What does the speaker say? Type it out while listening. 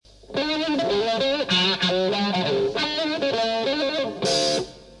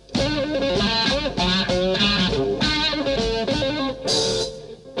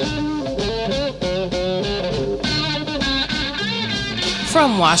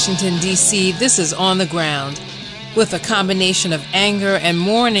Washington, D.C., this is On the Ground. With a combination of anger and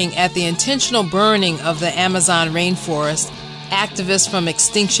mourning at the intentional burning of the Amazon rainforest, activists from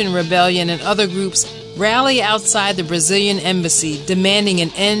Extinction Rebellion and other groups rally outside the Brazilian embassy demanding an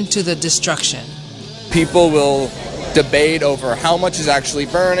end to the destruction. People will debate over how much is actually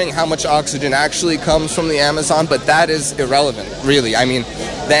burning, how much oxygen actually comes from the Amazon, but that is irrelevant, really. I mean,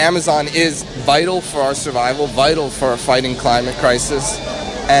 the Amazon is vital for our survival, vital for our fighting climate crisis,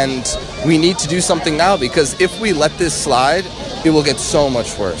 and we need to do something now, because if we let this slide, it will get so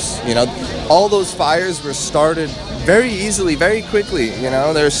much worse. You know, all those fires were started very easily, very quickly. You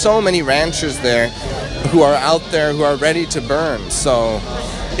know, there's so many ranchers there who are out there who are ready to burn. So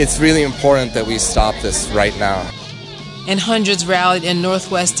it's really important that we stop this right now. And hundreds rallied in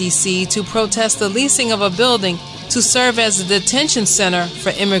Northwest D.C. to protest the leasing of a building to serve as a detention center for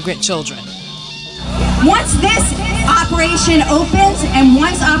immigrant children. Once this operation opens, and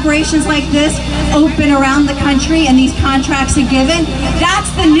once operations like this open around the country and these contracts are given, that's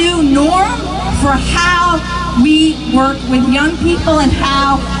the new norm for how we work with young people and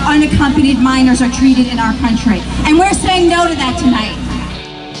how unaccompanied minors are treated in our country. And we're saying no to that tonight.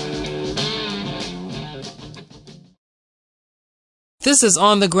 This is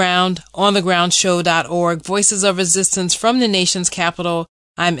On the Ground, onthegroundshow.org, Voices of Resistance from the nation's capital.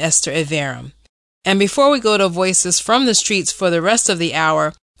 I'm Esther Iverem. And before we go to Voices from the Streets for the rest of the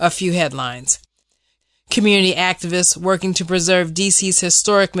hour, a few headlines. Community activists working to preserve D.C.'s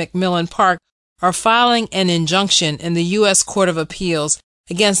historic McMillan Park are filing an injunction in the U.S. Court of Appeals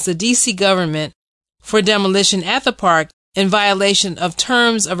against the D.C. government for demolition at the park in violation of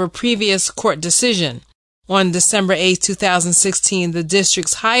terms of a previous court decision. On December 8, 2016, the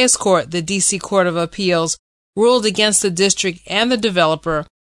district's highest court, the D.C. Court of Appeals, ruled against the district and the developer,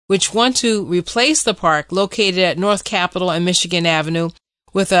 which want to replace the park located at North Capitol and Michigan Avenue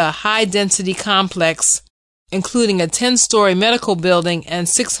with a high-density complex, including a 10-story medical building and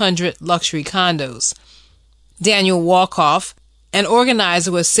 600 luxury condos. Daniel Walkoff, an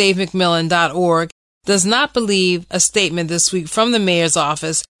organizer with SaveMcMillan.org, does not believe a statement this week from the mayor's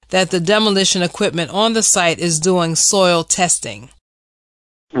office that the demolition equipment on the site is doing soil testing.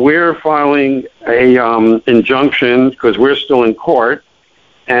 We're filing a injunction because we're still in court,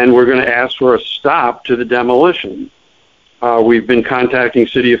 and we're going to ask for a stop to the demolition. We've been contacting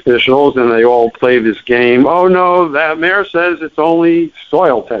city officials, and they all play this game. Oh, no, that mayor says it's only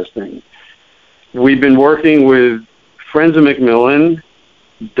soil testing. We've been working with Friends of McMillan.org.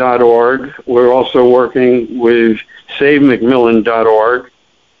 We're also working with SaveMcMillan.org.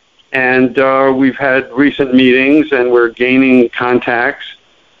 And we've had recent meetings, and we're gaining contacts.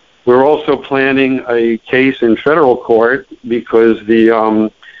 We're also planning a case in federal court because the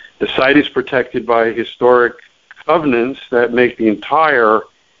site is protected by historic covenants that make the entire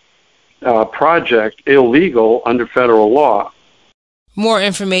project illegal under federal law. More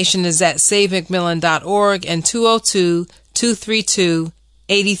information is at SaveMcMillan.org and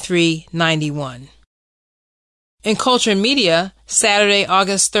 202-232-8391. In culture and media, Saturday,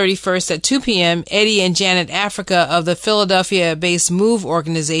 August 31st at 2 p.m., Eddie and Janet Africa of the Philadelphia-based MOVE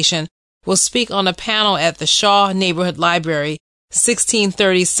organization will speak on a panel at the Shaw Neighborhood Library,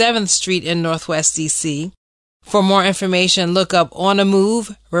 1630 7th Street in Northwest D.C. For more information, look up On a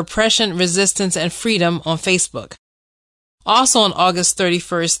Move, Repression, Resistance, and Freedom on Facebook. Also on August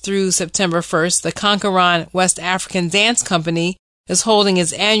 31st through September 1st, the Conqueron West African Dance Company is holding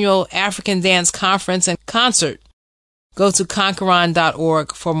its annual African Dance Conference and concert. Go to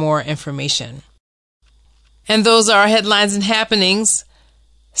Conqueron.org for more information. And those are our headlines and happenings.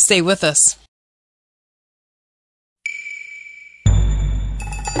 Stay with us.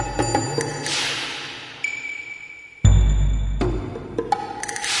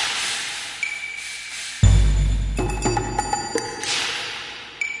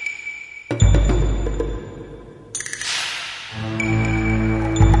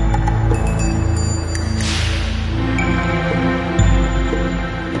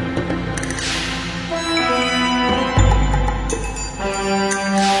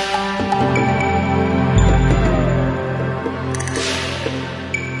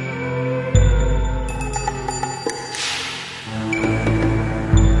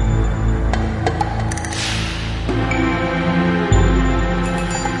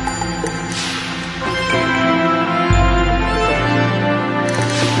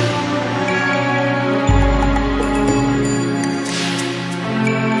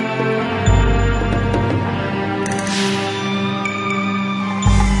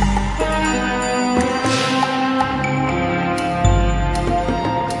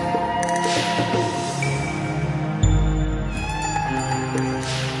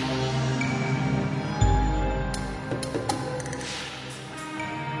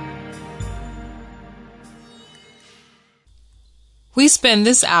 We spend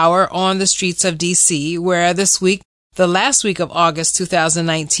this hour on the streets of D.C., where this week, the last week of August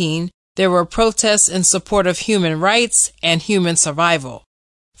 2019, there were protests in support of human rights and human survival.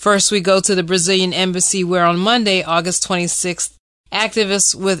 First, we go to the Brazilian embassy, where on Monday, August 26th,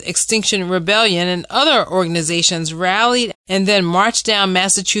 activists with Extinction Rebellion and other organizations rallied and then marched down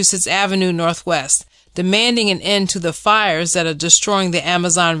Massachusetts Avenue Northwest, demanding an end to the fires that are destroying the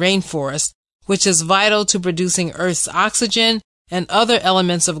Amazon rainforest, which is vital to producing Earth's oxygen and other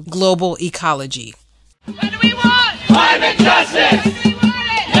elements of global ecology. What do we want? Climate justice!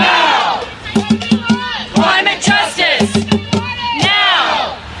 Now! Climate justice!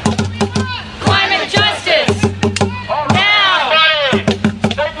 Now! Climate justice! Now!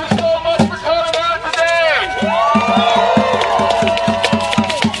 Thank you so much for coming out today!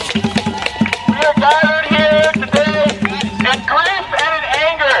 We are gathered here today in grief and in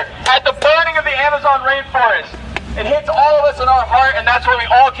anger at the burning of the Amazon rainforest. It hits all of us in our heart, and that's why we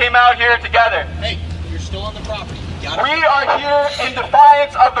all came out here together. Hey, you're still on the property. We are here in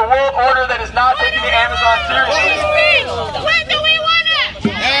defiance of the world order that is not taking the Amazon seriously. When do we want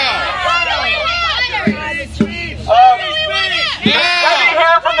it? Now! When do we want it? Let me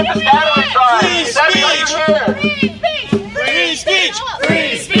hear from the Piscataway tribe. Let me hear. Free speech!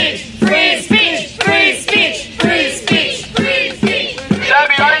 Free speech! Free speech! Free speech! Free speech! Free speech!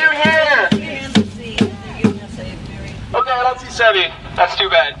 Sebi, are you here? Okay, I don't see Sebi. That's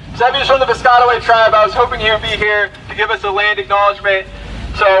too bad. Sebi is from the Piscataway tribe. I was hoping he would be here to give us a land acknowledgement.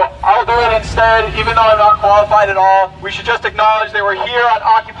 So I'll do it instead, even though I'm not qualified at all. We should just acknowledge they were here on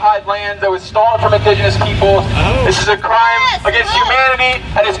occupied lands that was stolen from indigenous people. This is a crime against humanity,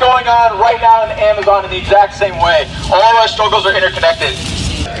 and it's going on right now in the Amazon in the exact same way. All of our struggles are interconnected.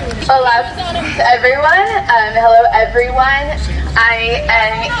 Hola to everyone. Hello everyone. I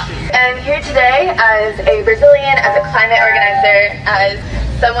am here today as a Brazilian, as a climate organizer, as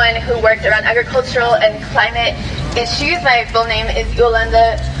someone who worked around agricultural and climate issues. My full name is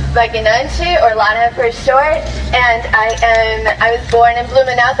Yolanda Vaginante, or Lana for short, and I was born in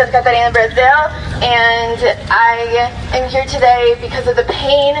Blumenau, Santa Catarina, Brazil, and I am here today because of the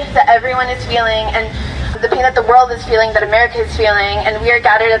pain that everyone is feeling and the pain that the world is feeling, that America is feeling, and we are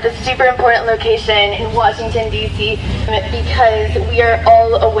gathered at this super important location in Washington, D.C. because we are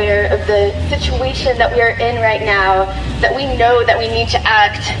all aware of the situation that we are in right now, that we know that we need to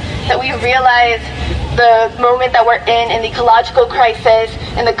act, that we realize the moment that we're in the ecological crisis,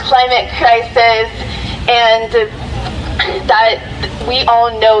 in the climate crisis, and that we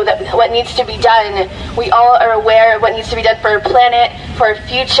all know that what needs to be done. We all are aware of what needs to be done for our planet, for our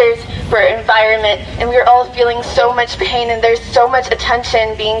futures, for our environment, and we're all feeling so much pain, and there's so much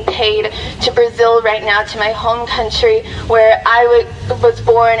attention being paid to Brazil right now, to my home country, where I was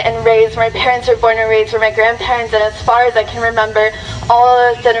born and raised, where my parents were born and raised, where my grandparents, and as far as I can remember,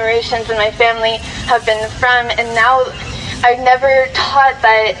 all the generations in my family have been from, and now I never thought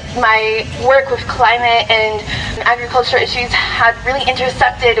that my work with climate and agricultural issues had really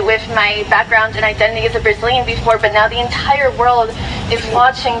intersected with my background and identity as a Brazilian before, but now the entire world is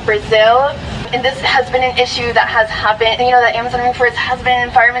watching Brazil. And this has been an issue that has happened. You know, the Amazon rainforest has been an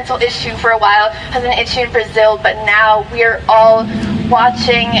environmental issue for a while, has been an issue in Brazil, but now we are all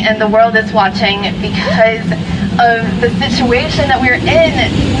watching, and the world is watching because of the situation that we're in.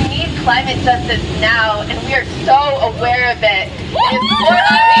 We need climate justice now, and we are so aware of it. It is more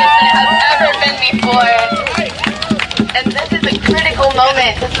obvious than it has ever been before. And this is a critical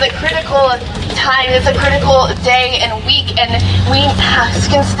moment. This is a critical time. This is a critical day and week, and we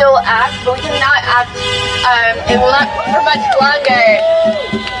can still act, but we cannot act it will not for much longer.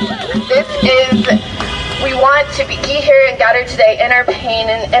 This is, we want to be here and gathered today in our pain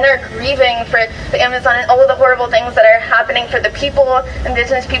and in our grieving for the Amazon and all of the horrible things that are happening for the people,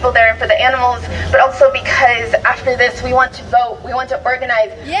 indigenous people there, and for the animals, but also because after this we want to vote, we want to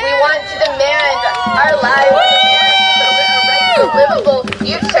organize, we want to demand our lives, a livable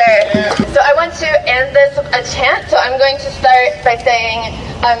future. So I want to end this with a chant. So I'm going to start by saying,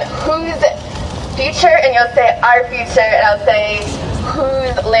 whose future? And you'll say our future, and I'll say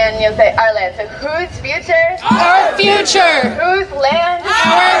whose land, and you'll say our land. So whose future? Our future. Whose land?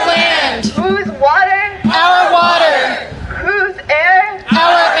 Our land. Whose water? Our water. Whose air?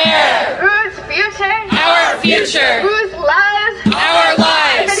 Our air. Whose future? Our future. Whose lives? Our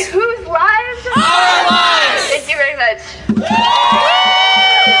lives. I said, whose lives? Our lives. Thank you very much.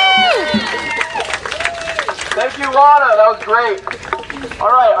 Thank you, Lana. That was great. All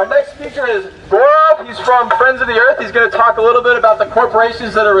right, our next speaker is Gaurav. He's from Friends of the Earth. He's going to talk a little bit about the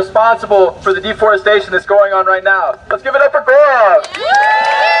corporations that are responsible for the deforestation that's going on right now. Let's give it up for Gaurav.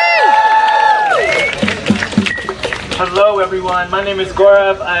 Hello everyone, my name is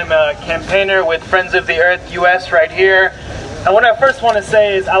Gaurav. I'm a campaigner with Friends of the Earth US right here. And what I first want to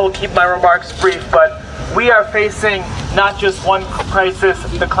say is I will keep my remarks brief, but we are facing not just one crisis,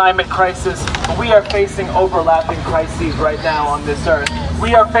 the climate crisis, but we are facing overlapping crises right now on this earth.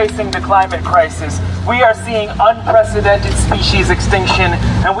 We are facing the climate crisis. We are seeing unprecedented species extinction,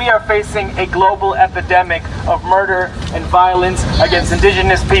 and we are facing a global epidemic of murder and violence against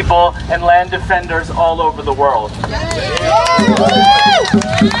indigenous people and land defenders all over the world.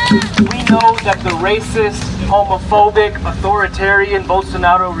 We know that the racist, homophobic, authoritarian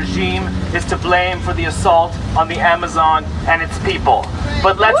Bolsonaro regime is to blame for the assault on the Amazon and its people.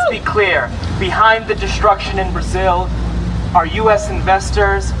 But let's be clear, behind the destruction in Brazil are U.S.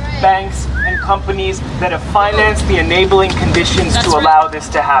 investors, banks, and companies that have financed the enabling conditions to allow this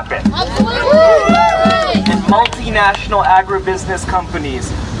to happen. And multinational agribusiness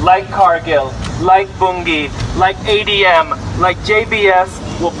companies like Cargill, like Bunge, like ADM, like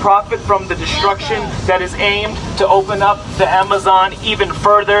JBS will profit from the destruction that is aimed to open up the Amazon even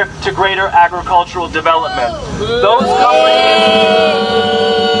further to greater agricultural development.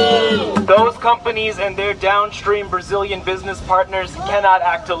 Those companies and their downstream Brazilian business partners cannot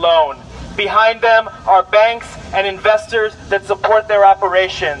act alone. Behind them are banks and investors that support their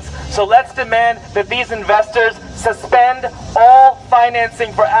operations. So let's demand that these investors suspend all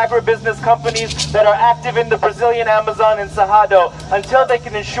financing for agribusiness companies that are active in the Brazilian Amazon and Cerrado until they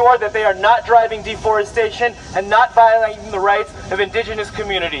can ensure that they are not driving deforestation and not violating the rights of indigenous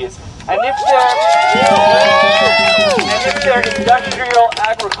communities. And if their industrial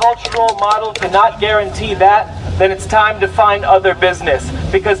agricultural model cannot guarantee that, then it's time to find other business,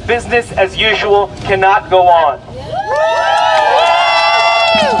 because business as usual cannot go on.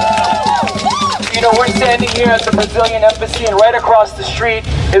 You know, we're standing here at the Brazilian embassy, and right across the street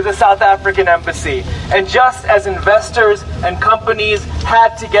is the South African embassy. And just as investors and companies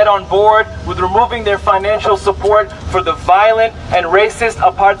had to get on board with removing their financial support for the violent and racist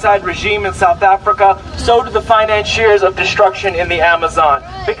apartheid regime in South Africa, so do the financiers of destruction in the Amazon.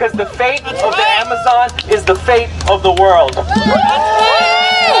 Because the fate of the Amazon is the fate of the world.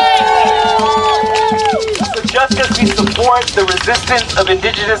 Just as we support the resistance of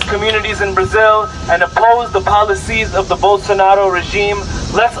indigenous communities in Brazil and oppose the policies of the Bolsonaro regime,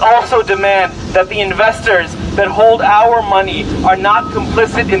 let's also demand that the investors that hold our money are not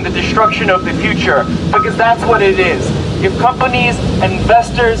complicit in the destruction of the future, because that's what it is. If companies and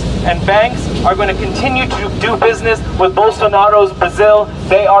investors and banks are going to continue to do business with Bolsonaro's Brazil,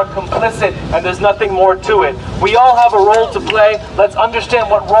 they are complicit, and there's nothing more to it. We all have a role to play. Let's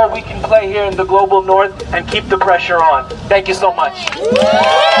understand what role we can play here in the global north and keep the pressure on. Thank you so much.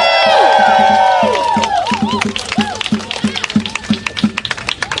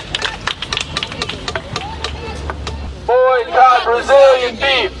 Boycott Brazilian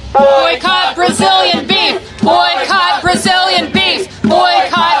beef! Boycott Brazilian beef! Boycott Brazilian beef!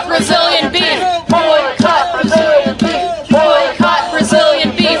 Boycott Brazilian beef! Boycott Brazilian beef! Boycott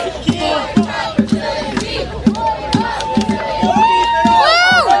Brazilian beef!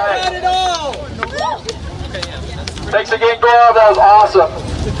 Thanks again, Gaurav. That was awesome.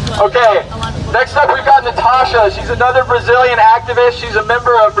 Okay, next up we've got Natasha. She's another Brazilian activist. She's a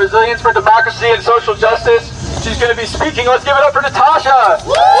member of Brazilians for Democracy and Social Justice. She's going to be speaking. Let's give it up for Natasha.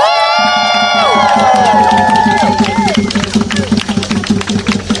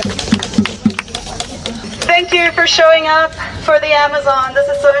 Thank you for showing up for the Amazon. This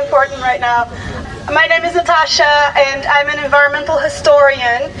is so important right now. My name is Natasha, and I'm an environmental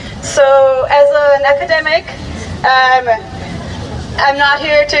historian. So as an academic, I'm not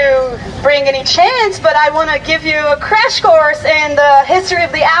here to bring any chants, but I want to give you a crash course in the history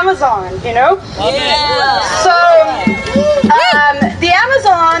of the Amazon, you know? Yeah. So, the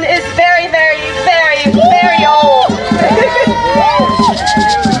Amazon is very, very, very, very old.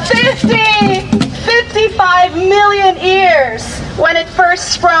 55 million years when it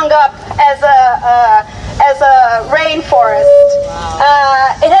first sprung up as a rainforest.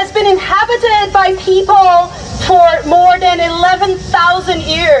 It has been inhabited by people for more than 11,000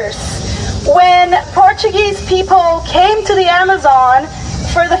 years. When Portuguese people came to the Amazon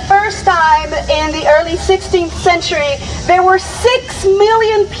for the first time in the early 16th century, there were 6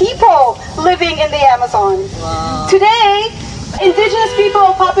 million people living in the Amazon. Wow. Today, indigenous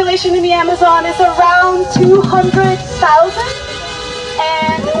people population in the Amazon is around 200,000.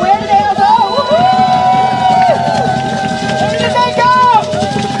 And where did they all go? Where did they go?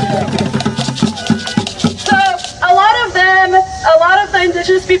 So a lot of the indigenous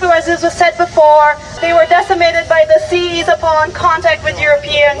indigenous people, as this was said before, they were decimated by the seas upon contact with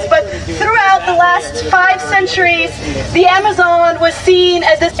Europeans. But throughout the last 5 centuries, the Amazon was seen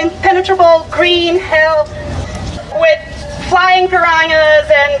as this impenetrable green hell with flying piranhas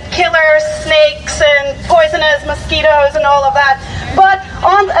and killer snakes and poisonous mosquitoes and all of that. But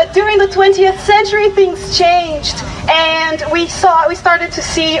during the 20th century, things changed, and we started to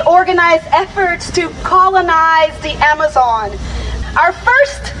see organized efforts to colonize the Amazon. Our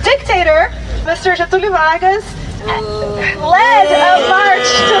first dictator, Mr. Getúlio Vargas, led a march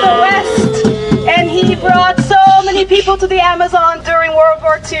to the west, and he brought so many people to the Amazon during World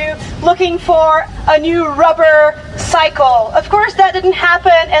War II looking for a new rubber cycle. Of course, that didn't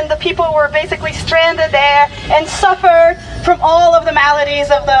happen, and the people were basically stranded there and suffered from all of the maladies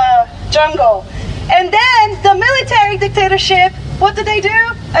of the jungle. And then the military dictatorship, what did they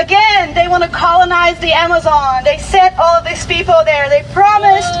do? Again, they want to colonize the Amazon. They sent all of these people there. They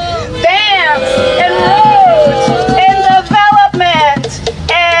promised dams and roads and development.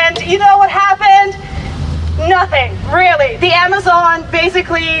 And you know what happened? Nothing, really. The Amazon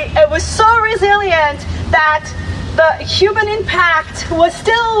basically, it was so resilient that the human impact was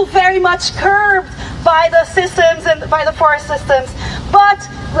still very much curbed by the systems and by the forest systems. But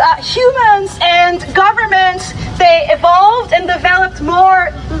humans and governments, they evolved and developed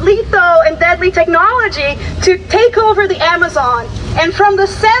more lethal and deadly technology to take over the Amazon. And from the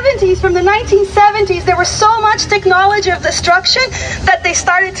 1970s, there was so much technology of destruction that they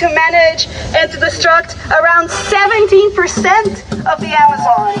started to manage and to destruct around 17% of the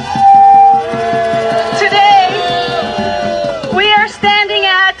Amazon. Today, we are standing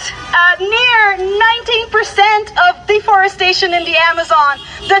at near 19% of deforestation in the Amazon.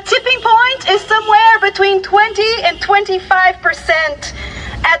 The tipping point is somewhere between 20 and 25%.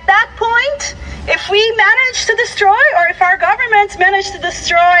 At that point, if we manage to destroy, or if our governments manage to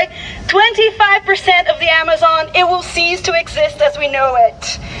destroy 25% of the Amazon, it will cease to exist as we know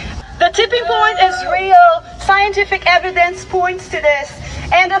it. The tipping point is real. Scientific evidence points to this.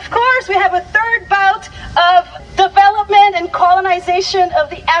 And of course, we have a third bout of development and colonization of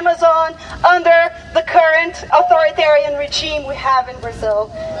the Amazon under the current authoritarian regime we have in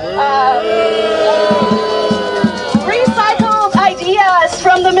Brazil. Recycled ideas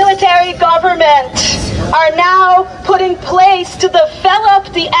from the military government are now put in place to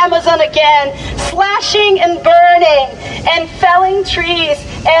develop the Amazon again, slashing and burning and felling trees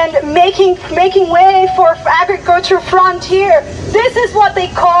and making way for agriculture frontier. This is what they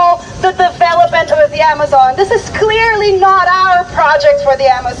call the development of the Amazon. This is clearly not our project for the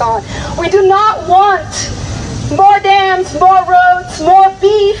Amazon. We do not want more dams, more roads, more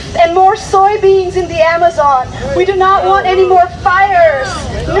beef, and more soybeans in the Amazon. We do not want any more fires.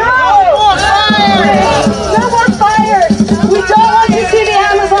 No more fires! No more fires! We don't want to see the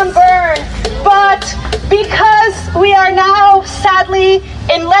Amazon burn. But because we are now, sadly,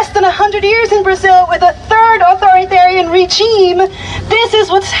 in less than 100 years in Brazil with a third authoritarian regime, this is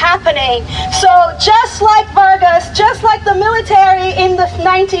what's happening. So just like Vargas, just like the military in the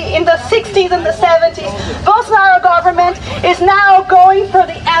 60s and the 70s, Bolsonaro government is now going for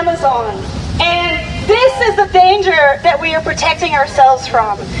the Amazon. And this is the danger that we are protecting ourselves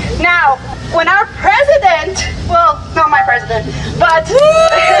from. Now, when our president, well, not my president, but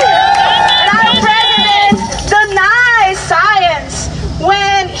our president denies science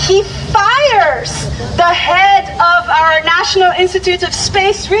when he fires the head of our National Institute of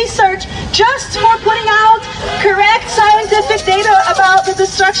Space Research just for putting out correct scientific data about the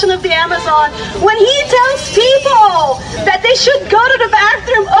destruction of the Amazon, when he tells people that they should go to the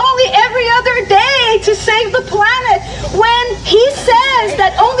bathroom only every other day to save the planet, when he says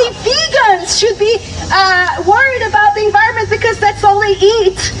that only vegans should be worried about the environment because that's all they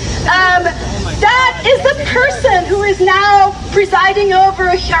eat. That is the person who is now presiding over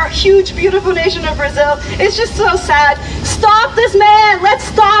our huge, beautiful nation of Brazil. It's just so sad. Stop this man. Let's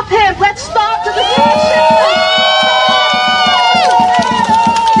stop him. Let's stop the destruction.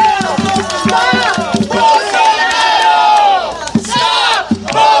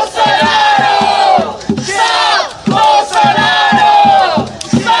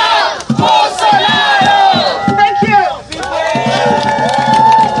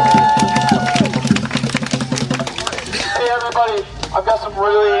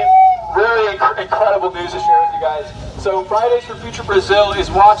 Incredible news to share with you guys. So Fridays for Future Brazil is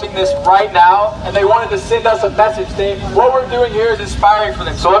watching this right now, and they wanted to send us a message saying what we're doing here is inspiring for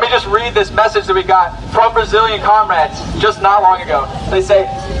them. So let me just read this message that we got from Brazilian comrades just not long ago. They say,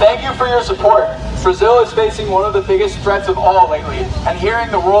 "Thank you for your support. Brazil is facing one of the biggest threats of all lately, and hearing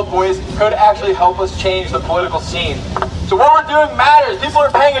the world voice could actually help us change the political scene. So what we're doing matters. People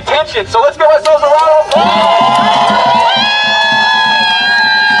are paying attention. So let's give ourselves a round of applause.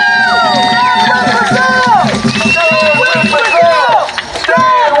 Stand with Brazil!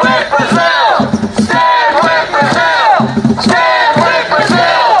 Stand with Brazil! Stand with Brazil! Stand with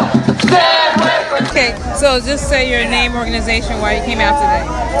Brazil! Stand with Brazil! Okay, so just say your name, organization, why you came out today.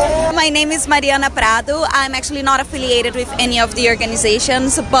 My name is Mariana Prado. I'm actually not affiliated with any of the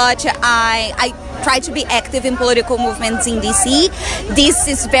organizations, but I try to be active in political movements in DC. This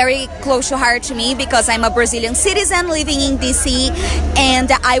is very close to heart to me because I'm a Brazilian citizen living in DC,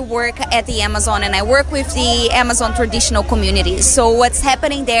 and I work at the Amazon, and I work with the Amazon traditional communities. So what's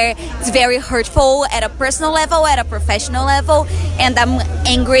happening there is very hurtful at a personal level, at a professional level, and I'm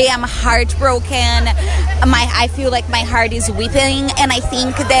angry, I'm heartbroken, I feel like my heart is weeping, and I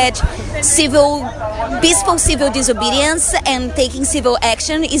think that peaceful civil disobedience and taking civil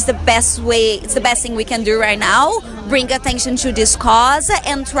action is the best way, it's the best thing we can do right now. Bring attention to this cause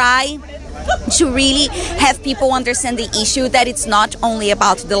and try to really have people understand the issue, that it's not only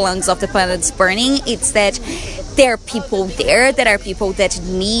about the lungs of the planet's burning, it's that there are people there that are people that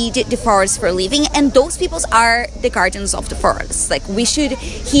need the forest for living, and those people are the guardians of the forest. Like, we should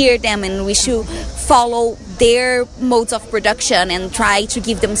hear them and we should follow their modes of production and try to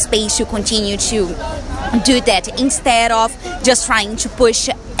give them space to continue to do that, instead of just trying to push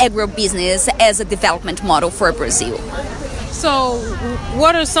agribusiness as a development model for Brazil. So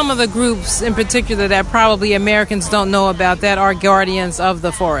what are some of the groups in particular that probably Americans don't know about that are guardians of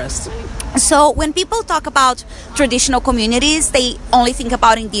the forest? So when people talk about traditional communities, they only think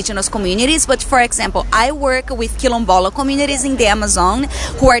about indigenous communities. But for example, I work with Quilombola communities in the Amazon,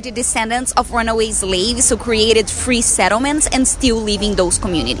 who are the descendants of runaway slaves who created free settlements and still live in those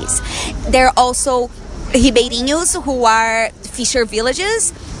communities. There are also Ribeirinhos, who are fisher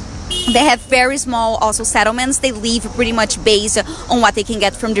villages. They have very small also settlements. They live pretty much based on what they can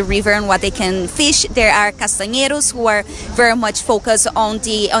get from the river and what they can fish. There are Castanheiros, who are very much focused on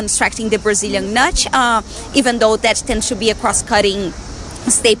extracting the Brazilian nut, even though that tends to be a cross-cutting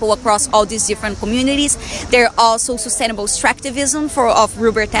staple across all these different communities. There are also sustainable extractivism of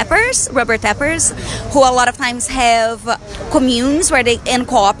rubber tappers, who a lot of times have communes and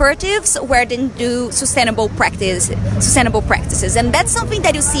cooperatives where they do sustainable practices. And that's something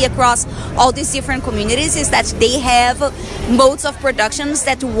that you see across all these different communities, is that they have modes of productions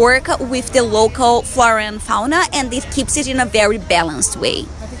that work with the local flora and fauna, and it keeps it in a very balanced way.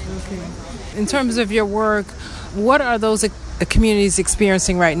 Okay. In terms of your work, what are those communities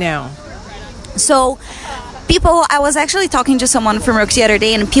experiencing right now? So I was actually talking to someone from Rook the other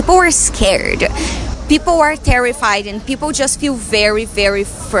day, and people were scared. People are terrified, and people just feel very, very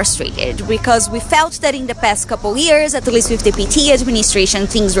frustrated, because we felt that in the past couple years, at least with the PT administration,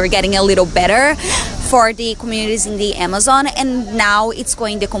 things were getting a little better for the communities in the Amazon, and now it's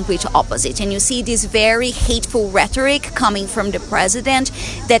going the complete opposite. And you see this very hateful rhetoric coming from the president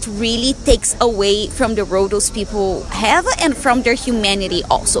that really takes away from the role those people have and from their humanity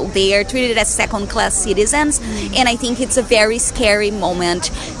also. They are treated as second-class citizens, and I think it's a very scary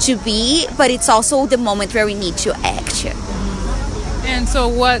moment to be, but it's also the moment where we need to act. And so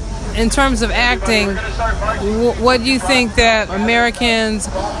what, in terms of acting, what do you think that Americans,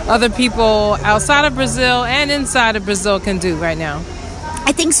 other people outside of Brazil and inside of Brazil can do right now?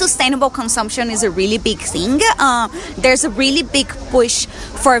 I think sustainable consumption is a really big thing. There's a really big push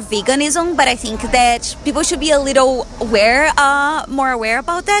for veganism, but I think that people should be a little more aware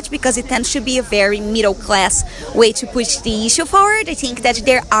about that, because it tends to be a very middle-class way to push the issue forward. I think that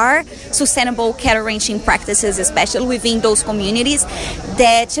there are sustainable cattle ranching practices, especially within those communities,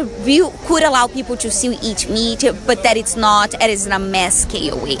 that could allow people to still eat meat, but that it's in a mass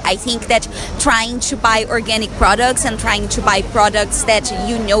scale way. I think that trying to buy organic products and trying to buy products that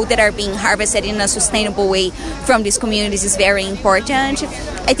that are being harvested in a sustainable way from these communities is very important.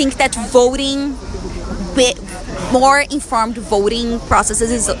 I think that more informed voting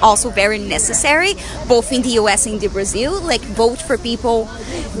processes is also very necessary, both in the US and in Brazil. Like, vote for people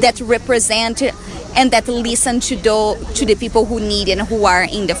that represent and that listen to the people who need and who are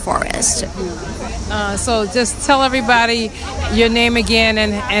in the forest. So just tell everybody your name again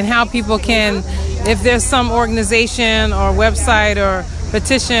and how people can, if there's some organization or website or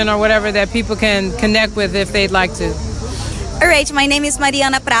petition or whatever that people can connect with if they'd like to. All right, my name is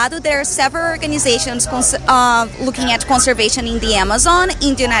Mariana Prado. There are several organizations looking at conservation in the Amazon,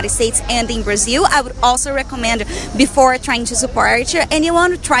 in the United States and in Brazil. I would also recommend, before trying to support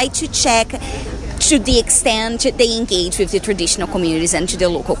anyone, try to check to the extent they engage with the traditional communities and to the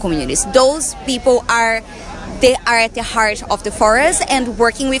local communities. Those people are at the heart of the forest, and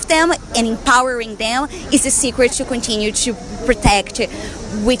working with them and empowering them is the secret to continue to protect,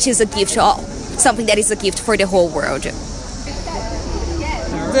 which is a gift, something that is a gift for the whole world.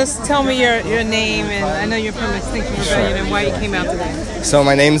 Just tell me your name, and I know you're from Extinction Rebellion, and why you came out today. So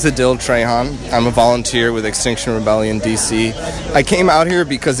my name's Adil Trehan. I'm a volunteer with Extinction Rebellion DC. I came out here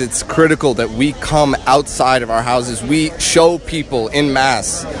because it's critical that we come outside of our houses. We show people in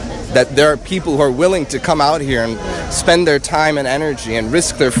mass that there are people who are willing to come out here and spend their time and energy and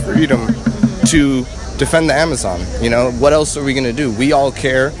risk their freedom to defend the Amazon. You know, what else are we going to do? We all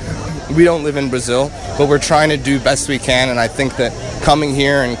care. We don't live in Brazil, but we're trying to do best we can, and I think that coming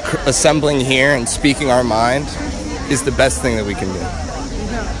here and assembling here and speaking our mind is the best thing that we can do.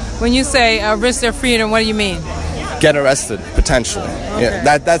 When you say risk their freedom, what do you mean? Get arrested, potentially. Okay.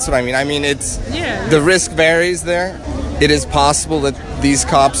 Yeah, that's what I mean. I mean, the risk varies there. It is possible that these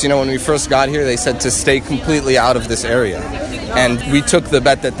cops, you know, when we first got here, they said to stay completely out of this area. And we took the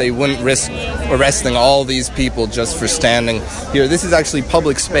bet that they wouldn't risk arresting all these people just for standing here. This is actually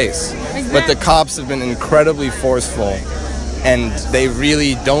public space. But the cops have been incredibly forceful. And they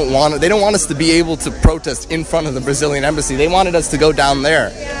really don't want us to be able to protest in front of the Brazilian embassy. They wanted us to go down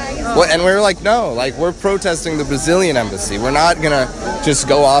there. And we were like, no, like, we're protesting the Brazilian embassy. We're not going to just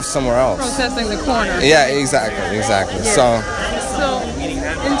go off somewhere else. Protesting the corner. Yeah, exactly. Yeah. So,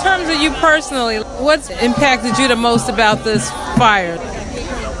 in terms of you personally, what's impacted you the most about this fire?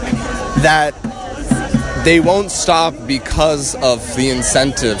 That they won't stop because of the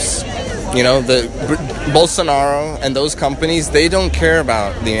incentives. You know, the Bolsonaro and those companies, they don't care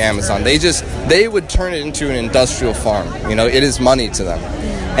about the Amazon. They would turn it into an industrial farm. You know, it is money to them.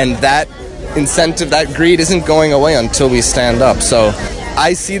 And that incentive, that greed isn't going away until we stand up. So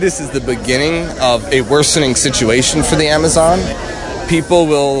I see this as the beginning of a worsening situation for the Amazon. People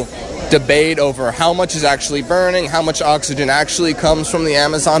will debate over how much is actually burning, how much oxygen actually comes from the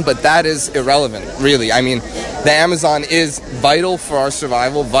Amazon, but that is irrelevant, really. I mean, the Amazon is vital for our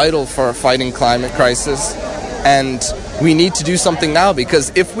survival, vital for fighting climate crisis, and we need to do something now,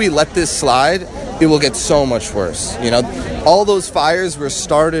 because if we let this slide, it will get so much worse. You know, all those fires were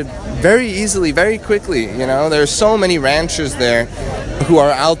started very easily, very quickly. You know, there are so many ranchers there who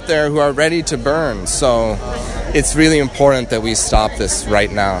are out there who are ready to burn. So it's really important that we stop this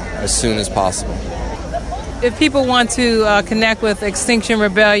right now, as soon as possible. If people want to connect with Extinction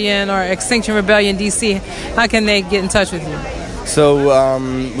Rebellion or Extinction Rebellion DC, how can they get in touch with you? So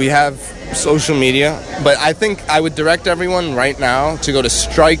we have social media, but I think I would direct everyone right now to go to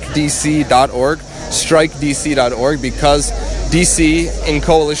strikedc.org, strikedc.org, because DC, in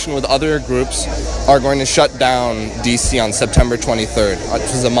coalition with other groups, are going to shut down DC on September 23rd, which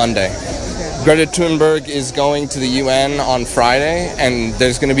is a Monday. Greta Thunberg is going to the UN on Friday, and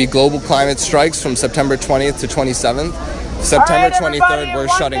there's going to be global climate strikes from September 20th to 27th. September 23rd, we're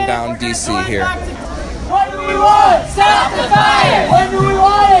shutting down DC here. What do we want? Stop the fire! When do we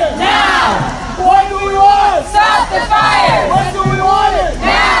want it? Now! What do we want? Stop the fire! When do we want it?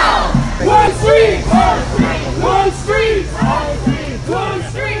 Now! One street! One street! One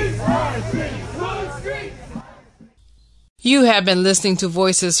street! One street! One street! You have been listening to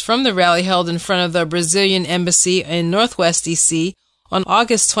Voices from the rally held in front of the Brazilian Embassy in Northwest DC on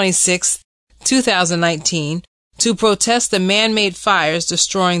August 26, 2019, to protest the man-made fires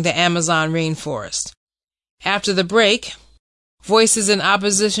destroying the Amazon rainforest. After the break, voices in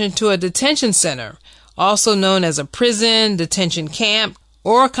opposition to a detention center, also known as a prison, detention camp,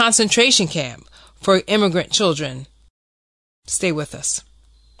 or a concentration camp for immigrant children. Stay with us.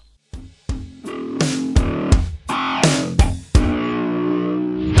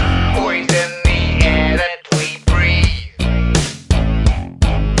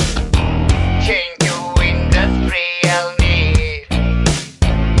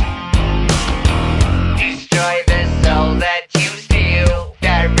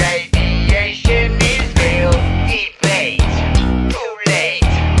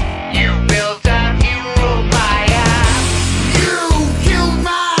 You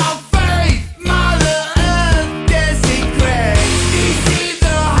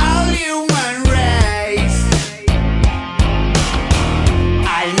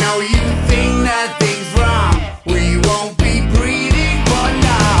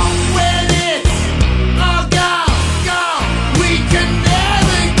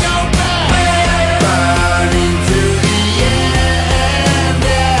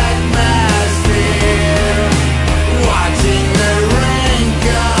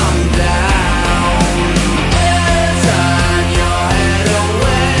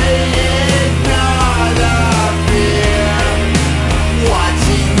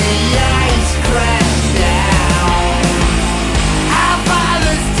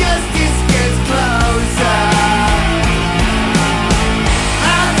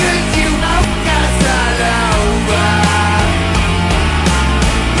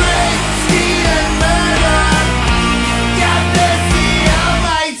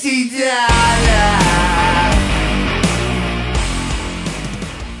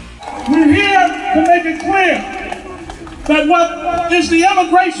We're here to make it clear that what is the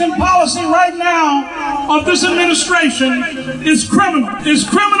immigration policy right now of this administration is criminal. It's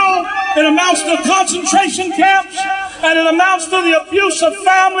criminal. It amounts to concentration camps, and it amounts to the abuse of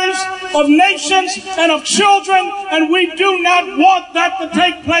families, of nations, and of children, and we do not want that to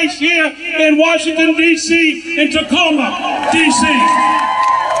take place here in Washington, D.C., in Tacoma, D.C.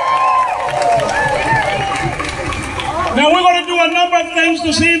 Now, we're going to do a number of things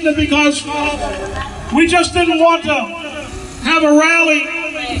this evening because we just didn't want to have a rally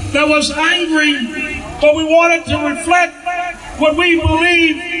that was angry, but we wanted to reflect what we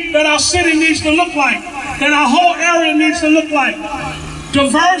believe that our city needs to look like, that our whole area needs to look like.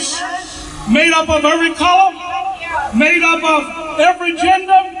 Diverse, made up of every color, made up of every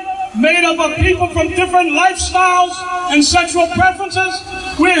gender, made up of people from different lifestyles and sexual preferences.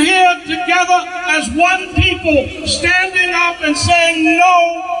 We're here together as one people, standing up and saying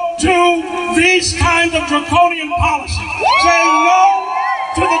no to these kinds of draconian policies, saying no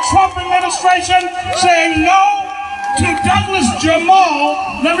to the Trump administration, saying no to Douglas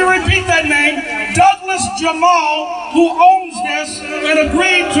Jamal. Let me repeat that name, Douglas Jamal, who owns this and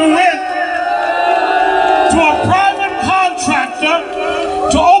agreed to rent to a private contractor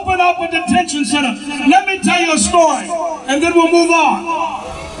to open up a detention center. Let me tell you a story, and then we'll move on.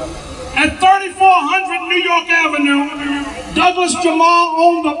 At 3400 New York Avenue, Douglas Jamal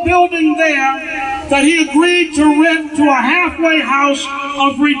owned a building there that he agreed to rent to a halfway house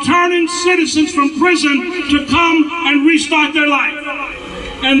of returning citizens from prison to come and restart their life.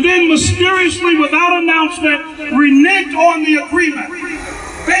 And then mysteriously, without announcement, reneged on the agreement,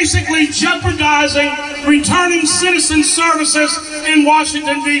 basically jeopardizing returning citizen services in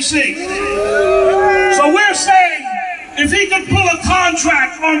Washington, D.C. So we're saying, if he could pull a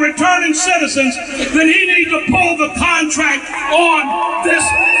contract on returning citizens, then he needs to pull the contract on this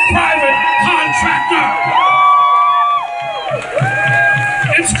private contractor.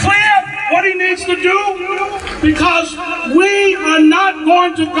 It's clear what he needs to do, because we are not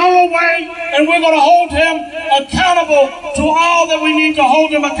going to go away, and we're going to hold him accountable to all that we need to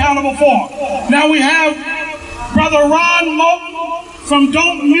hold him accountable for. Now we have Brother Ron Moulton from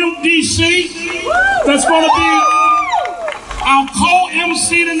Don't Mute D.C. that's going to be our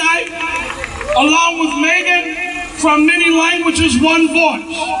co-MC tonight, along with Megan from Many Languages, One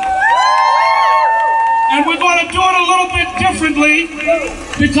Voice. And we're going to do it a little bit differently,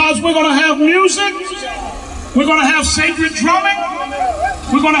 because we're going to have music, we're going to have sacred drumming,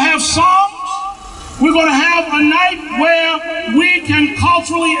 we're going to have songs, we're going to have a night where we can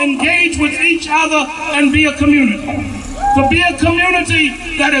culturally engage with each other and be a community. To be a community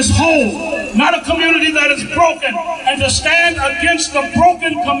that is whole, not a community that is broken, and to stand against the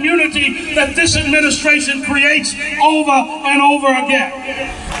broken community that this administration creates over and over again.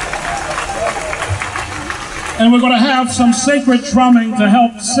 And we're going to have some sacred drumming to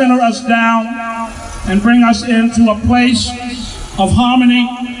help center us down and bring us into a place of harmony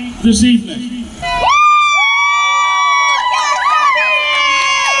this evening.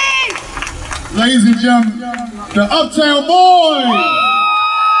 Ladies and gentlemen, the Uptown Boys!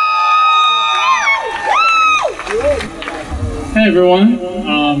 Hey everyone,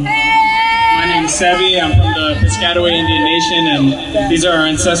 my name is Sevi. I'm from the Piscataway Indian Nation, and these are our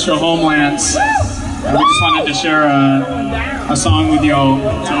ancestral homelands. And we just wanted to share a song with you all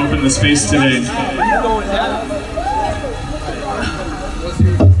to open the space today.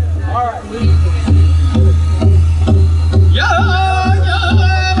 Yeah.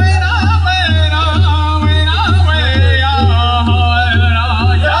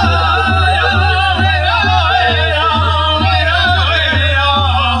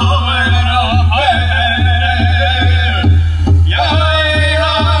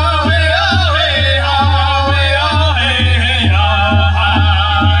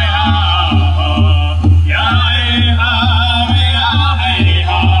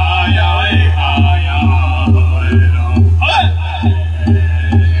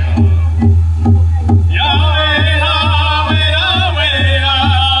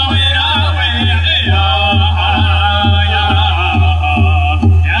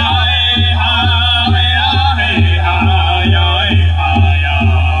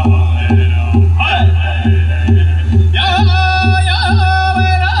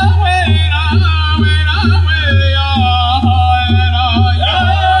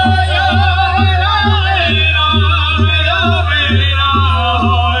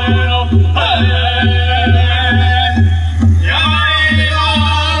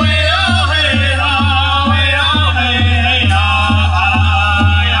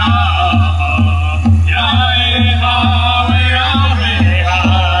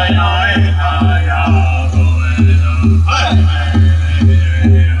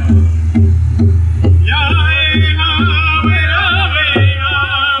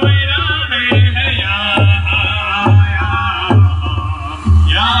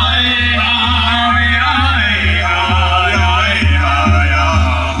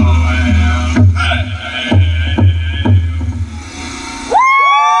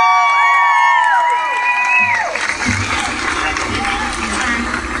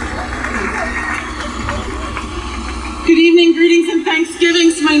 Good evening, greetings and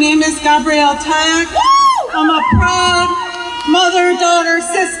Thanksgivings. My name is Gabrielle Tayak. I'm a proud mother, daughter,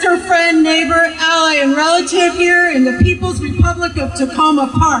 sister, friend, neighbor, ally, and relative here in the People's Republic of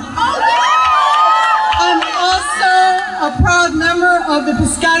Takoma Park. I'm also a proud member of the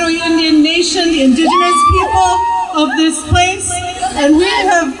Piscataway Indian Nation, the indigenous people of this place, and we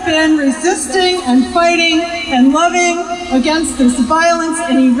have been resisting and fighting and loving against this violence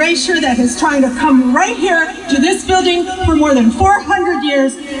and erasure that is trying to come right here to this building for more than 400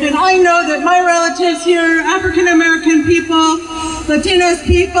 years. And I know that my relatives here, African American people, Latinos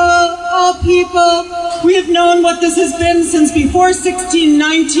people, all people, we have known what this has been since before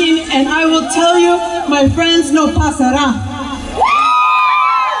 1619, and I will tell you, my friends, no pasará.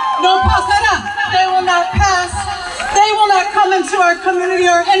 No pasará. They will not pass. They will not come into our community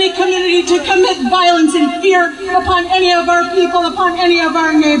or any community to commit violence and fear upon any of our people, upon any of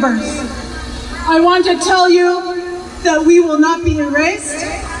our neighbors. I want to tell you that we will not be erased.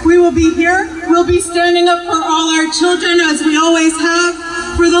 We will be here. We'll be standing up for all our children as we always have.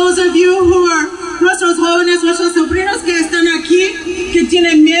 For those of you who are nuestros jóvenes, nuestros sobrinos que están aquí, que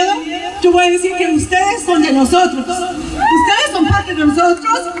tienen miedo, yo voy a decir que ustedes son de nosotros. Ustedes son parte de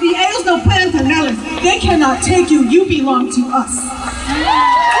nosotros y ellos no pueden tenerlos. They cannot take you. You belong to us.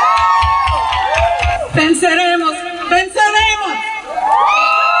 Venceremos. Venceremos.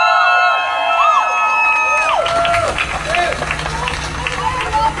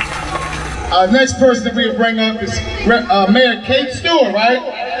 Next person that we'll bring up is Mayor Kate Stewart, right?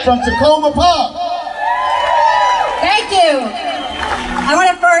 From Takoma Park. Thank you. I want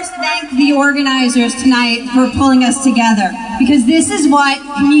to first thank the organizers tonight for pulling us together, because this is what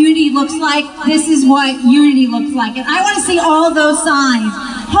community looks like. This is what unity looks like. And I want to see all those signs.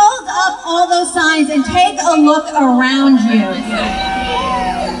 Hold up all those signs and take a look around you.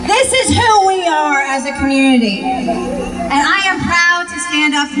 This is who we are as a community. And I am proud to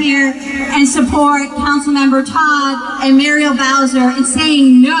stand up here and support Councilmember Todd and Muriel Bowser in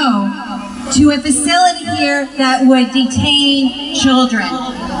saying no to a facility here that would detain children.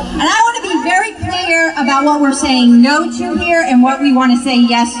 And I want to be very clear about what we're saying no to here and what we want to say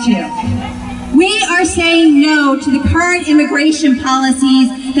yes to. We are saying no to the current immigration policies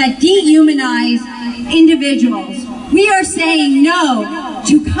that dehumanize individuals. We are saying no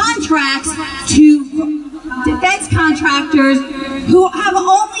to contracts to defense contractors who have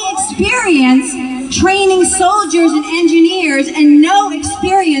only experience training soldiers and engineers and no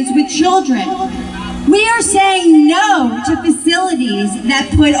experience with children. We are saying no to facilities that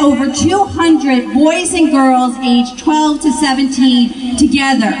put over 200 boys and girls aged 12 to 17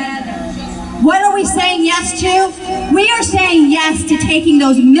 together. What are we saying yes to? We are saying yes to taking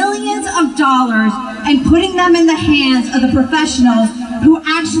those millions of dollars and putting them in the hands of the professionals who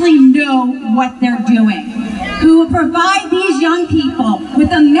actually know what they're doing, who will provide these young people with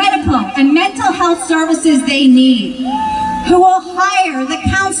the medical and mental health services they need, who will hire the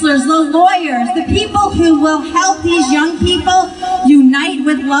counselors, the lawyers, the people who will help these young people unite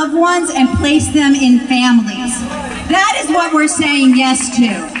with loved ones and place them in families. That is what we're saying yes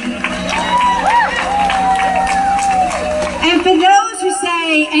to. And for those who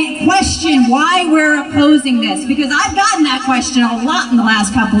say and question why we're opposing this, because I've gotten that question a lot in the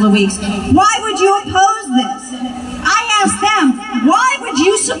last couple of weeks, why would you oppose this? I asked them, why would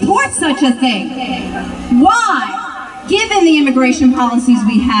you support such a thing? Why, given the immigration policies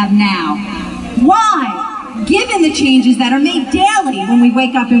we have now? Why, given the changes that are made daily when we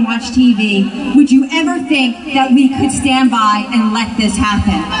wake up and watch TV, would you ever think that we could stand by and let this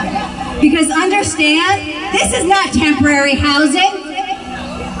happen? Because understand, this is not temporary housing.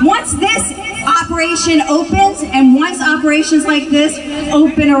 Once this operation opens, and once operations like this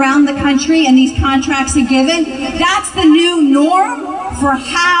open around the country and these contracts are given, that's the new norm for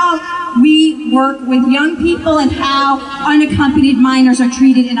how we work with young people and how unaccompanied minors are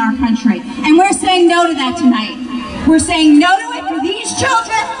treated in our country. And we're saying no to that tonight. We're saying no to it for these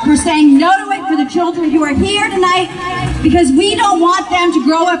children. We're saying no to it for the children who are here tonight, because we don't want them to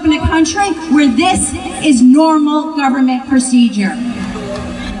grow up in a country where this is normal government procedure.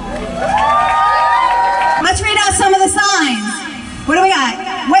 Let's read out some of the signs. What do we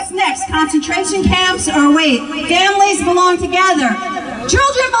got? What's next? Concentration camps? Or wait, families belong together.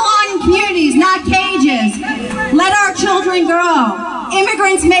 Children belong in communities, not cages. Let our children grow.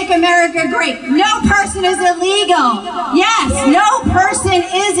 Immigrants make America great. No person is illegal. Yes, no person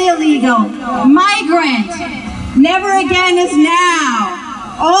is illegal. Migrant. Never again is now.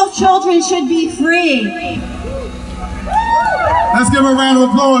 All children should be free. Let's give a round of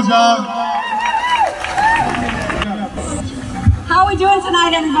applause, y'all. How are we doing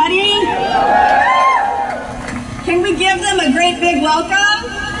tonight, everybody? Can we give them a great big welcome?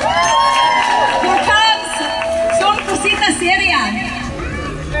 Here comes Son Cosita Seria.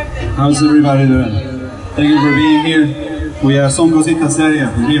 How's everybody doing? Thank you for being here. We are Son Cosita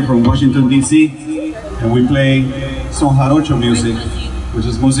Seria. We're here from Washington, D.C. and we play Son Jarocho music, which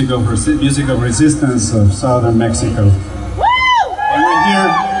is music of resistance of southern Mexico.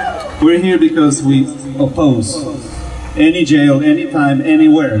 And we're here because we oppose any jail, anytime,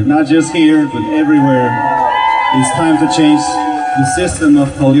 anywhere, not just here, but everywhere. It's time to change the system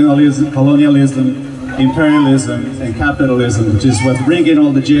of colonialism, imperialism, and capitalism, which is what's bringing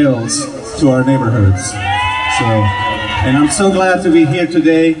all the jails to our neighborhoods. And I'm so glad to be here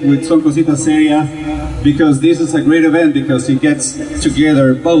today with Son Cosita Seria, because this is a great event, because it gets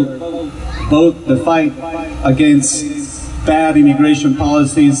together both the fight against bad immigration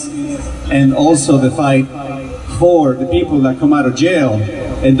policies and also the fight for the people that come out of jail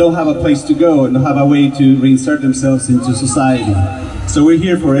and don't have a place to go and don't have a way to reinsert themselves into society. So we're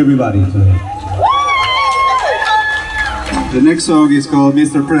here for everybody today. The next song is called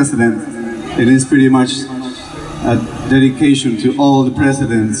Mr. President. It is pretty much a dedication to all the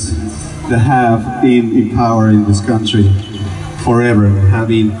presidents that have been in power in this country forever,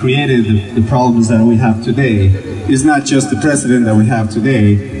 having created the problems that we have today. It's not just the president that we have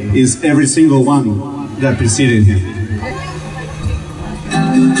today, it's every single one that preceded him.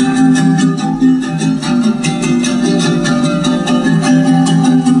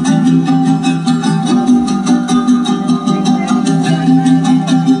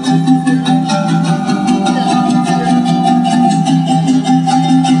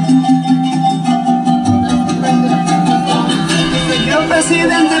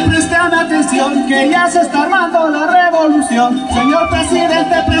 Que ya se está armando la revolución. Señor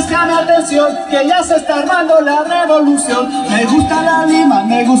presidente, préstame atención, que ya se está armando la revolución. Me gusta la lima,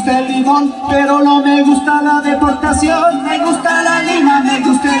 me gusta el limón, pero no me gusta la deportación. Me gusta la lima, me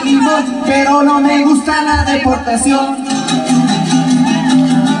gusta el limón, pero no me gusta la deportación.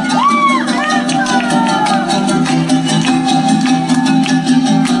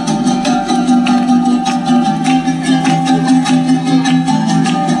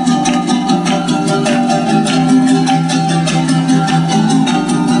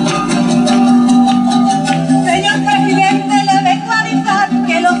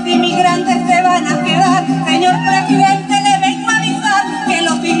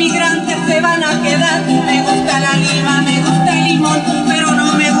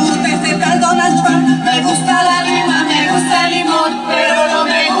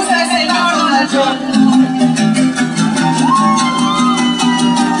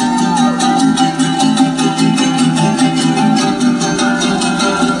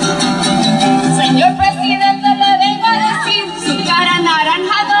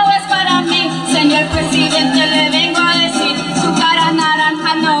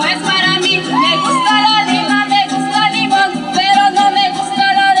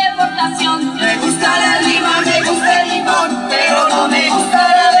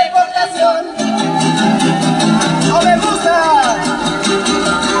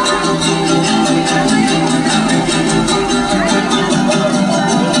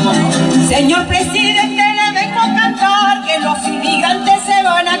 Señor presidente, le vengo a cantar que los inmigrantes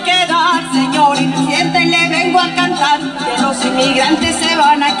se van a quedar. Señor presidente, le vengo a cantar que los inmigrantes se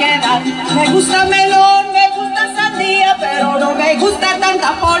van a quedar. Me gusta melón, me gusta sandía, pero no me gusta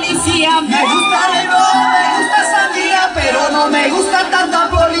tanta policía. Me gusta melón, me gusta sandía, pero no me gusta tanta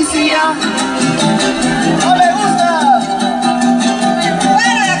policía. No me gusta.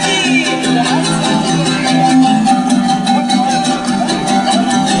 ¡Fuera de aquí!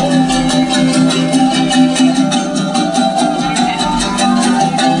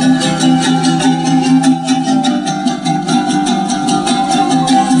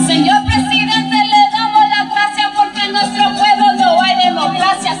 Señor presidente, le damos las gracias porque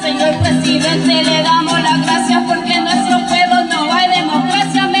en nuestro pueblo no hay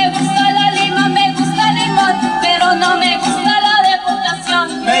democracia. Me gusta la lima, me gusta el limón, pero no me gusta la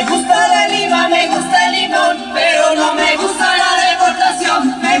deportación. Me gusta la lima, me gusta el limón, pero no me gusta la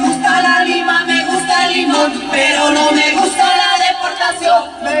deportación. Me gusta la lima, me gusta el limón, pero no me gusta la deportación.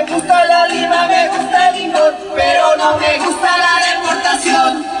 Me gusta la lima, me gusta el limón, pero no me gusta la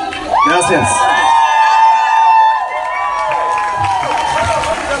deportación. Gracias.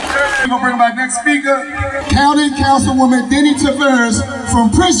 next speaker, County Councilwoman Denny Tavares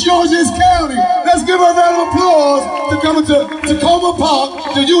from Prince George's County. Let's give her a round of applause to come to Tacoma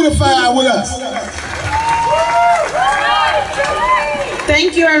Park to unify with us.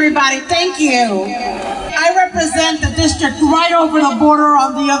 Thank you, everybody. Thank you. I represent the district right over the border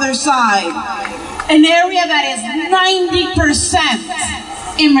on the other side. An area that is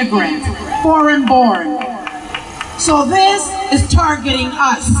 90% immigrant, foreign born. So this is targeting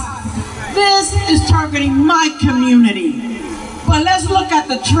us. This is targeting my community. But let's look at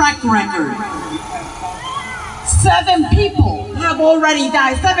the track record. 7 people have already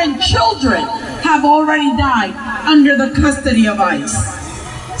died. 7 children have already died under the custody of ICE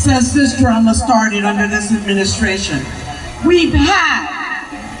since this drama started under this administration. We've had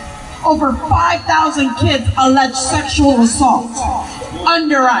over 5,000 kids alleged sexual assault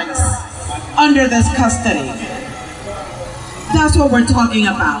under ICE, under this custody. That's what we're talking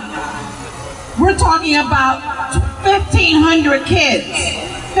about. We're talking about 1,500 kids.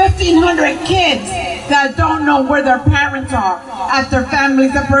 1,500 kids that don't know where their parents are after family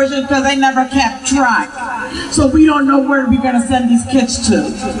separation because they never kept track. So we don't know where we're going to send these kids to.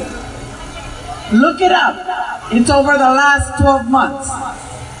 Look it up. It's over the last 12 months.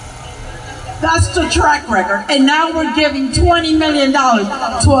 That's the track record. And now we're giving $20 million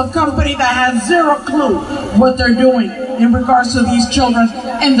to a company that has zero clue what they're doing in regards to these children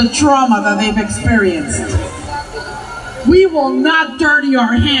and the trauma that they've experienced. We will not dirty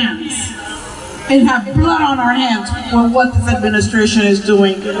our hands and have blood on our hands with what this administration is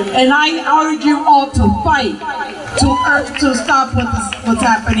doing. And I urge you all to fight to stop what's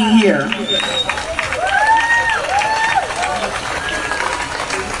happening here.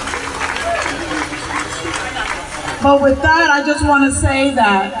 But with that, I just want to say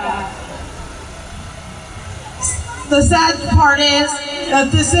that the sad part is that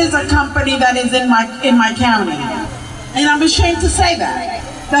this is a company that is in my county. And I'm ashamed to say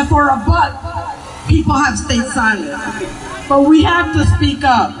that for a buck, people have stayed silent. But we have to speak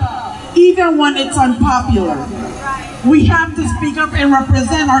up, even when it's unpopular. We have to speak up and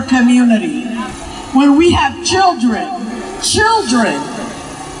represent our community. When we have children,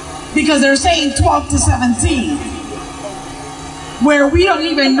 because they're saying 12 to 17, where we don't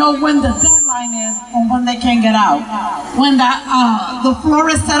even know when the deadline is or when they can get out. When the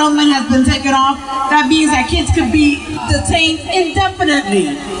Flores settlement has been taken off, that means that kids could be detained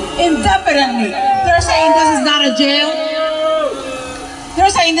indefinitely. Indefinitely. They're saying this is not a jail. They're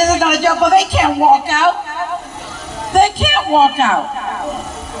saying this is not a jail, but they can't walk out. They can't walk out.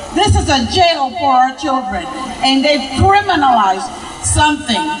 This is a jail for our children, and they've criminalized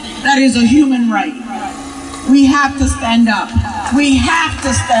something that is a human right. We have to stand up. We have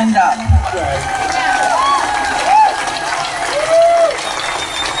to stand up.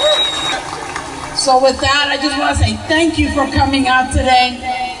 So with that, I just want to say thank you for coming out today.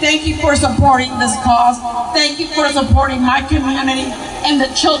 Thank you for supporting this cause. Thank you for supporting my community and the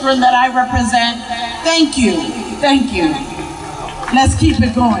children that I represent. Thank you. Thank you. Let's keep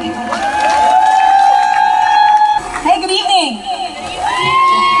it going. Hey, good evening.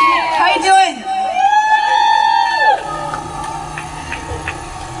 How you doing?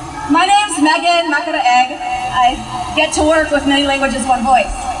 My name's Megan Makara Egg. I get to work with many languages, one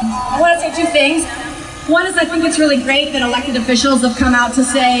voice. I want to say 2 things. One is I think it's really great that elected officials have come out to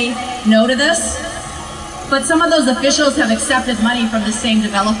say no to this, but some of those officials have accepted money from the same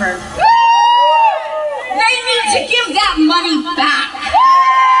developer. They need to give that money back.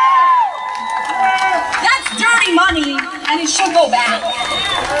 That's dirty money, and it should go back.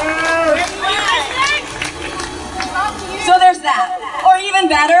 So there's that. Or even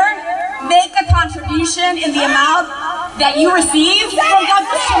better, make a contribution in the amount that you receive from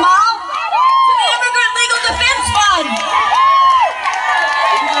Douglas Jamal to the Immigrant Legal Defense Fund.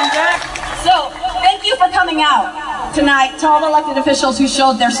 So, thank you for coming out tonight to all the elected officials who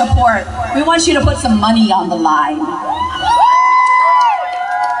showed their support. We want you to put some money on the line.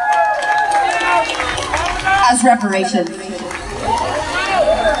 As reparations.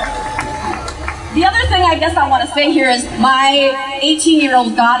 The other thing I guess I want to say here is my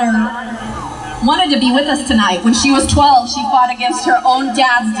 18-year-old daughter wanted to be with us tonight. When she was 12, she fought against her own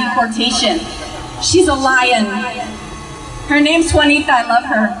dad's deportation. She's a lion. Her name's Juanita, I love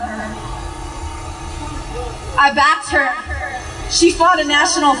her. I backed her. She fought a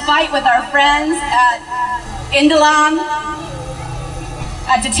national fight with our friends at Indalon,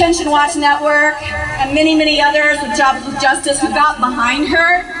 at Detention Watch Network, and many, many others with Jobs with Justice who got behind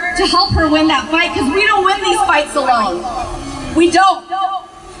her to help her win that fight, because we don't win these fights alone. We don't.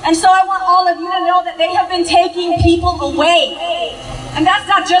 And so I want all of you to know that they have been taking people away. And that's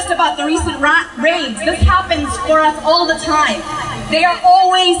not just about the recent raids. This happens for us all the time. They are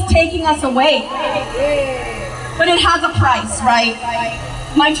always taking us away. But it has a price, right?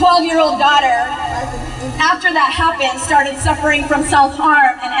 My 12-year-old daughter, after that happened, started suffering from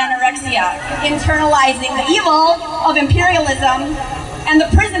self-harm and anorexia, internalizing the evil of imperialism and the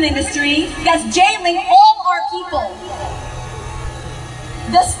prison industry that's jailing all our people.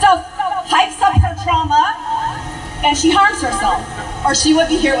 This stuff hypes up her trauma, and she harms herself, or she would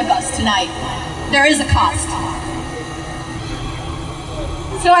be here with us tonight. There is a cost.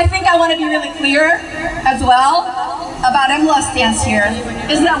 So I think I want to be really clear as well about MLA's stance here,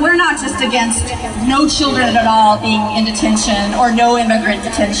 is that we're not just against no children at all being in detention or no immigrant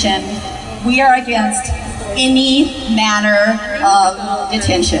detention. We are against any manner of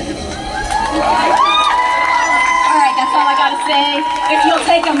detention. All right, that's all I got to say. If you'll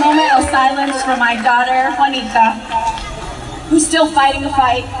take a moment of silence for my daughter, Juanita, who's still fighting the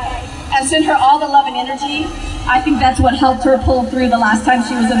fight, and send her all the love and energy. I think that's what helped her pull through the last time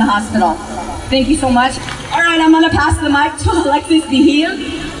she was in the hospital. Thank you so much. All right, I'm going to pass the mic to Alexis Vigil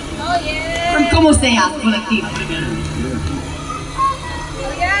from Como Sea Collective.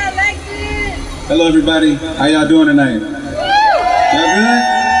 Hello everybody, how y'all doing tonight? Y'all good?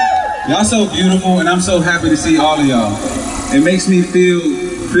 Y'all so beautiful, and I'm so happy to see all of y'all. It makes me feel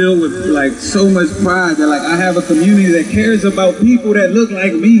filled with like so much pride that like I have a community that cares about people that look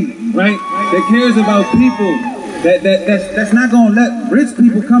like me, right? That cares about people that's not gonna let rich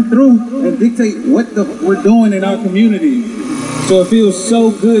people come through and dictate what we're doing in our community. So it feels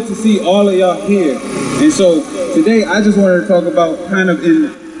so good to see all of y'all here. And so today I just wanted to talk about kind of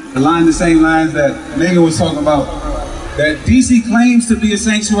in the same lines that Megan was talking about, that DC claims to be a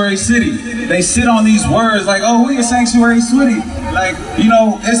sanctuary city. They sit on these words like, oh, we a sanctuary city. Like, you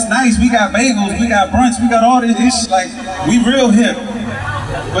know, it's nice, we got bagels, we got brunch, we got all this ish, like, we real hip.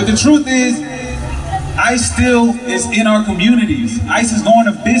 But the truth is, ICE still is in our communities. ICE is going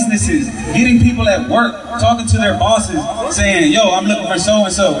to businesses, getting people at work, talking to their bosses, saying, yo, I'm looking for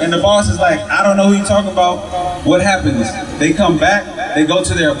so-and-so. And the boss is like, I don't know who you're talking about. What happens? They come back, they go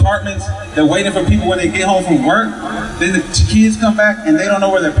to their apartments, they're waiting for people when they get home from work. Then the kids come back and they don't know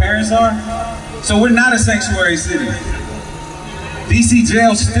where their parents are. So we're not a sanctuary city. DC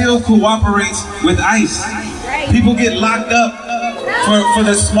jail still cooperates with ICE. People get locked up for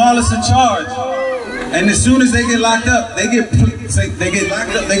the smallest of charge. And as soon as they get locked up, they get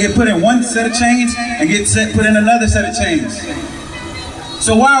put in one set of chains and get put in another set of chains.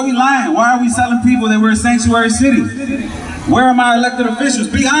 So why are we lying? Why are we telling people that we're a sanctuary city? Where are my elected officials?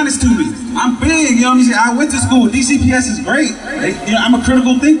 Be honest to me. I'm big, you know what I'm saying? I went to school. DCPS is great. You know, I'm a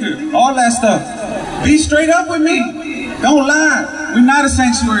critical thinker. All that stuff. Be straight up with me. Don't lie. We're not a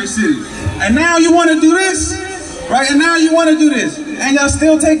sanctuary city. And now you want to do this, right? And now you want to do this, and y'all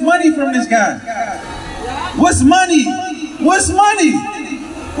still take money from this guy. What's money? What's money?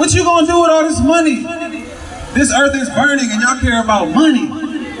 What you gonna do with all this money? This earth is burning and y'all care about money.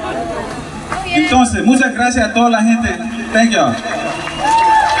 Entonces, muchas gracias a toda la gente. Thank y'all.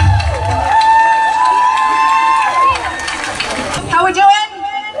 How we doing?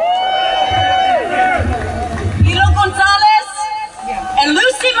 Hilo Gonzalez and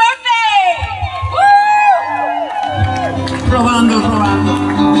Lucy Murphy. Woo! Probando.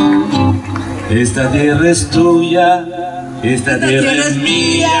 Esta tierra es tuya, esta tierra es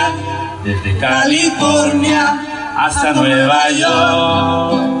mía, desde California hasta Nueva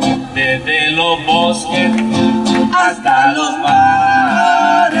York, desde los bosques hasta los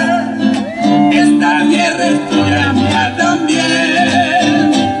mares. Esta tierra es tuya, mía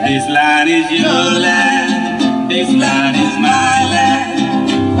también. This land is your land, this land is my land.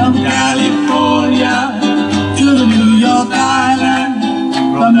 From California to the New York Island.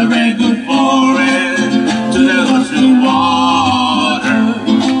 From the redwood forest to the ocean water,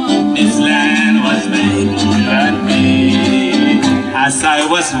 this land was made for you and me. As I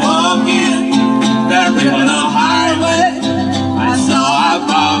was walking the River Highway, I saw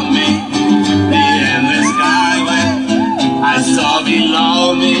above me the endless skyway. I saw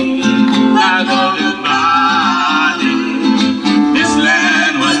below me the golden valley. This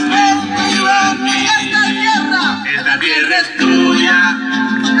land was made for you and me. Esta tierra es tuya.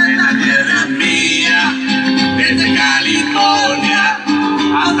 Esta tierra es mía, desde California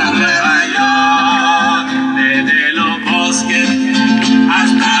hasta Nueva York, desde los bosques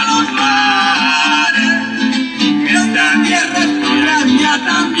hasta los mares.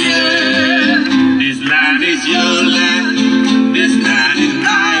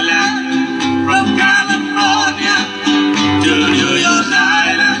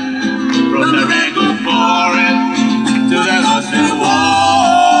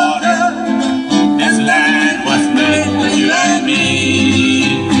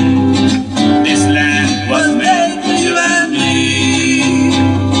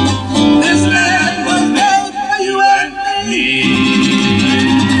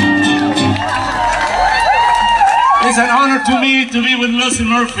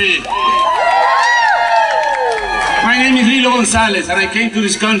 Murphy. My name is Lilo Gonzalez, and I came to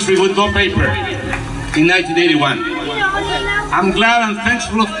this country with no paper in 1981. I'm glad and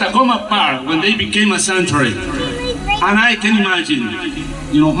thankful of Tacoma Park when they became a sanctuary. And I can imagine,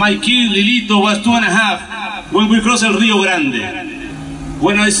 my kid Lilito was 2.5 when we crossed El Rio Grande.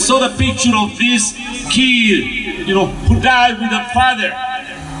 When I saw the picture of this kid, who died with a father,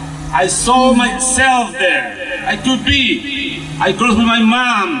 I saw myself there. I crossed with my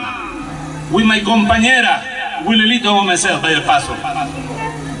mom, with my compañera, with Lilito and myself, by the paso.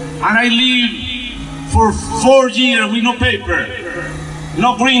 And I lived for 4 years with no paper,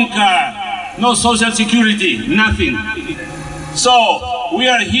 no green card, no social security, nothing. So we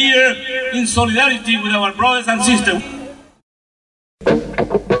are here in solidarity with our brothers and sisters.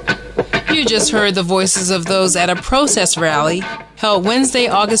 You just heard the voices of those at a protest rally held Wednesday,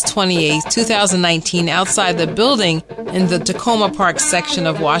 August 28, 2019, outside the building in the Tacoma Park section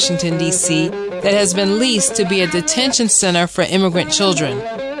of Washington, D.C., that has been leased to be a detention center for immigrant children.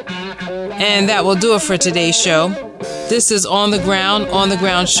 And that will do it for today's show. This is On the Ground,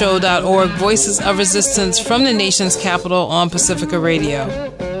 onthegroundshow.org, Voices of Resistance from the nation's capital on Pacifica Radio.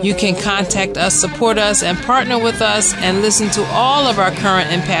 You can contact us, support us, and partner with us, and listen to all of our current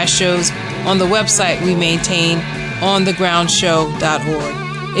and past shows on the website we maintain, onthegroundshow.org.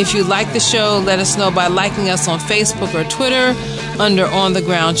 If you like the show, let us know by liking us on Facebook or Twitter under On the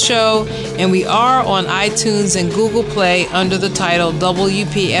Ground Show, and we are on iTunes and Google Play under the title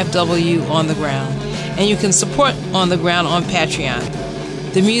WPFW On the Ground. And you can support On the Ground on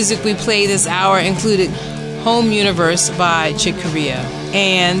Patreon. The music we played this hour included Home Universe by Chick Corea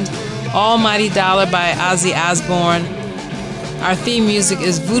and Almighty Dollar by Ozzy Osbourne. Our theme music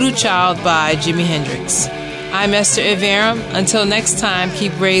is Voodoo Child by Jimi Hendrix. I'm Esther Iverum. Until next time,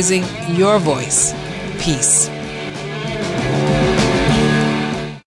 keep raising your voice. Peace.